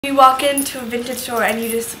You walk into a vintage store and you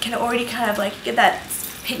just can already kind of like get that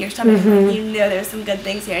pit in your stomach, like you know there's some good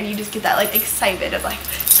things here, and you just get that like excitement of like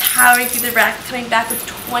powering through the rack, coming back with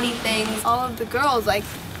 20 things. All of the girls, like,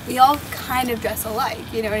 we all kind of dress alike,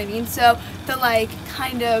 you know what I mean? So the like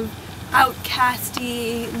kind of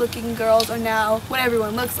outcasty looking girls are now what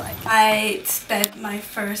everyone looks like. I spent my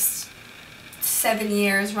first 7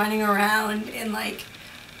 years running around in like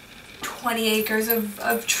 20 acres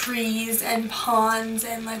of trees and ponds,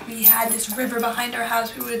 and like we had this river behind our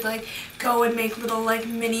house we would like go and make little like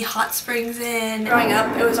mini hot springs in. Growing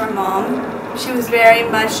up, it was our mom. She was very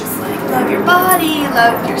much just like, love your body,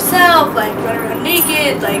 love yourself, like run around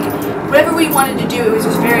naked, like whatever we wanted to do, it was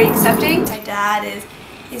just very accepting. My dad is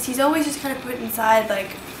he's always just kind of put inside, like,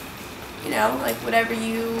 you know, like whatever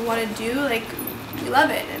you want to do, like we love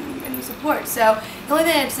it and we support. So the only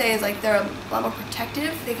thing I'd say is like they're a lot more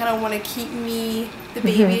protective. They kind of want to keep me, the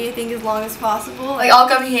baby, I think, as long as possible. Like I'll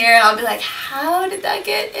come here and I'll be like, how did that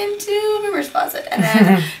get into River's closet? And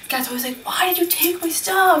then Scout's always like, why did you take my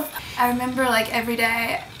stuff? I remember like every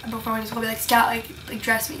day before I went to school, I'd be like, Scout, like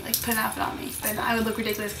dress me, like put an outfit on me. And I would look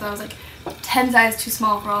ridiculous because I was like 10 sizes too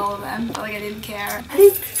small for all of them, but like I didn't care. I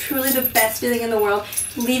think truly the best feeling in the world,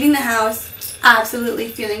 leaving the house, absolutely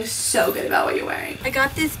feeling so good about what you're wearing. I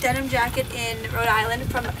got this denim jacket in Rhode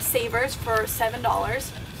Island from Savers for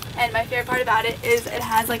 $7, and my favorite part about it is it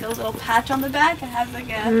has like a little patch on the back. It has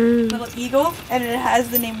like a little eagle, and it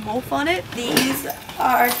has the name Wolf on it. These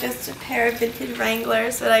are just a pair of vintage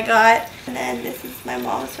Wranglers that I got, and then this is my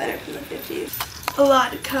mom's sweater from the 50s. A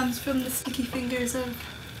lot comes from the sticky fingers of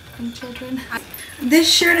children. This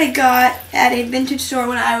shirt I got at a vintage store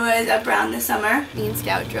when I was at Brown this summer. Me and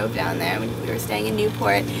Scout drove down there when we were staying in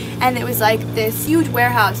Newport, and it was like this huge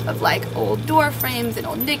warehouse of like old door frames and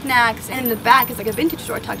old knickknacks, and in the back is like a vintage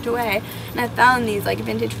store tucked away, and I found these like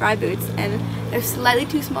vintage fry boots, and they're slightly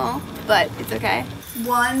too small, but it's okay.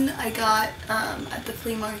 One I got at the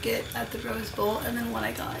flea market at the Rose Bowl, and then one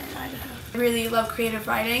I got in Idaho. I really love creative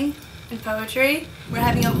writing and poetry. We're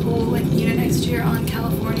having a whole like unit next year on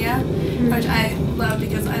California, which I love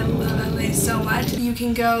because I love LA so much. You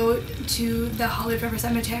can go to the Hollywood River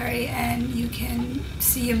Cemetery and you can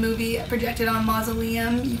see a movie projected on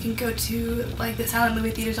Mausoleum. You can go to like the silent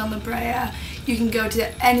movie theaters on La Brea. You can go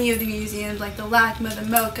to any of the museums like the LACMA, the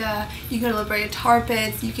MoCA. You can go to La Brea Tar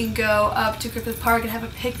Pits. You can go up to Griffith Park and have a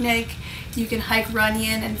picnic. You can hike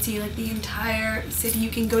Runyon and see like the entire city. You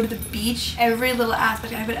can go to the beach. Every little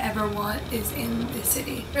aspect I would ever want is in this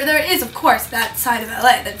city. There is, of course, that side of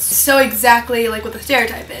LA that's so exactly like what the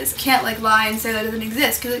stereotype is. Can't like lie and say that doesn't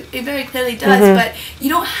exist, because it very clearly does, but you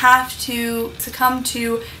don't have to succumb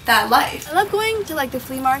to that life. I love going to like the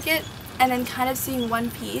flea market and then kind of seeing one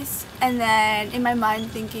piece, and then in my mind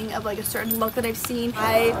thinking of like a certain look that I've seen.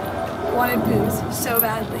 I wanted boobs so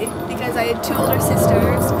badly because I had two older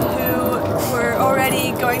sisters who were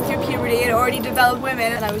already going through puberty and already developed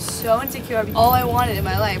women, and I was so insecure. All I wanted in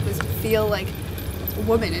my life was to feel like a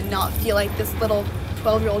woman and not feel like this little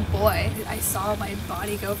 12-year-old boy. I saw my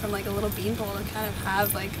body go from like a little beanpole to kind of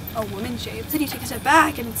have like a woman shape. Then you take a step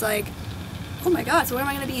back and it's like, oh my god, so where am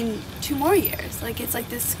I going to be in 2 more years? Like it's like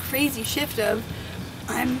this crazy shift of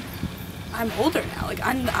I'm older now. Like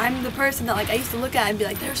I'm the person that like I used to look at and be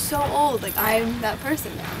like, they're so old. Like I'm that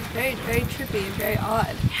person now. It's very, very trippy and very odd.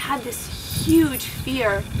 I had this huge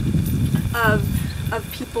fear of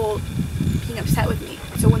people being upset with me.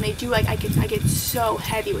 So when they do, like I get so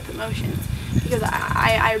heavy with emotions because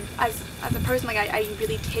I as a person, like I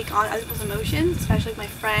really take on other people's emotions, especially with my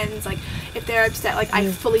friends. Like if they're upset, like I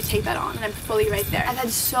fully take that on and I'm fully right there. I've had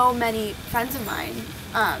so many friends of mine,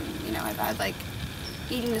 you know, I've had like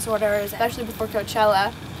eating disorders, especially before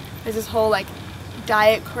Coachella. There's this whole like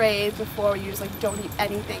diet craze before you just like don't eat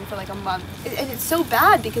anything for like a month. And it's so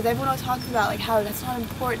bad because everyone always talks about like how that's not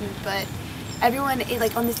important, but everyone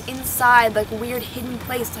like on this inside like weird hidden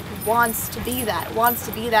place like wants to be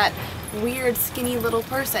that weird skinny little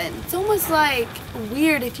person. It's almost like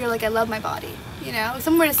weird if you're like, I love my body, you know? If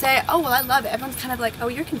someone were to say, oh well I love it, everyone's kind of like, oh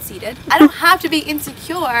you're conceited. I don't have to be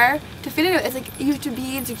insecure to fit into it. It's like you have to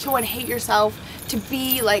be insecure and hate yourself to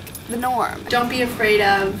be like the norm. Don't be afraid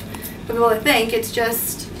of what people think. It's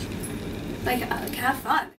just like have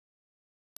fun.